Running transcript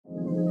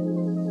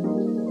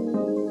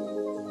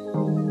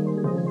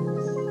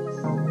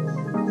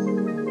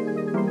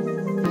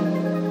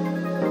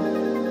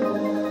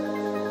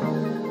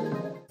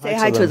Say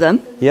hi to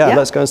them. Yeah,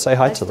 let's go and say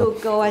hi to them.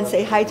 Let's go and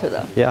say hi to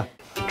them. Yeah.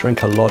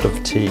 Drink a lot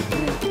of tea.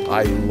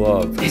 I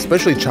love,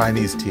 especially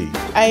Chinese tea.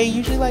 I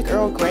usually like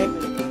Earl Grey.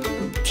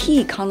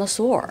 Tea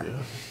connoisseur.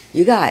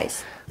 You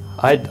guys.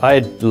 I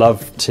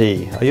love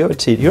tea. Are you a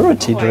tea? You're a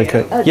tea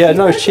drinker. Yeah. Yeah,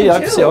 no, she.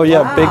 I've seen. Oh,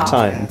 yeah, Wow. big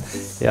time.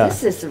 Yeah.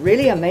 This is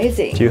really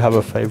amazing. Do you have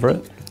a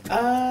favorite?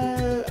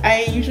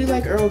 I usually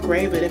like Earl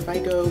Grey, but if I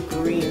go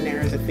green,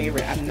 there is a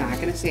favorite. I'm not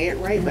gonna say it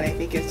right, but I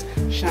think it's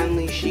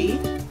Shanli Shi.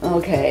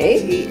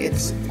 Okay. Tea.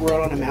 It's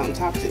grown on a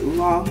mountaintop. It's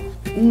oolong.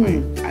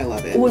 I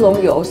love it.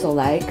 Oolong you also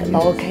like?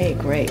 Okay,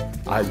 great.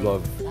 I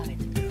love,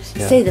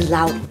 Yeah. Say it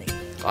loudly.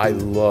 I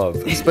love,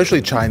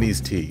 especially Chinese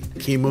tea.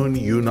 Kimun,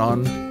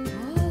 Yunnan.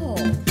 Oh.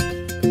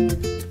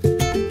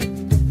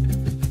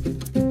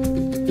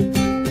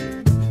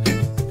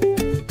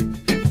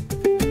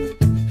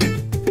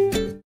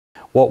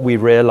 What we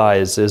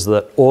realize is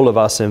that all of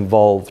us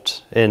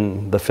involved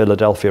in the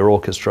Philadelphia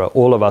Orchestra,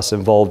 all of us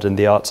involved in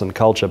the arts and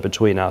culture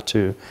between our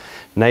two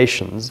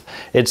nations,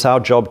 it's our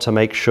job to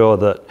make sure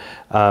that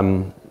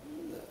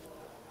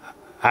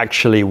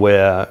actually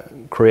we're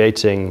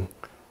creating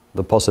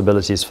the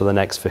possibilities for the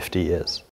next 50 years.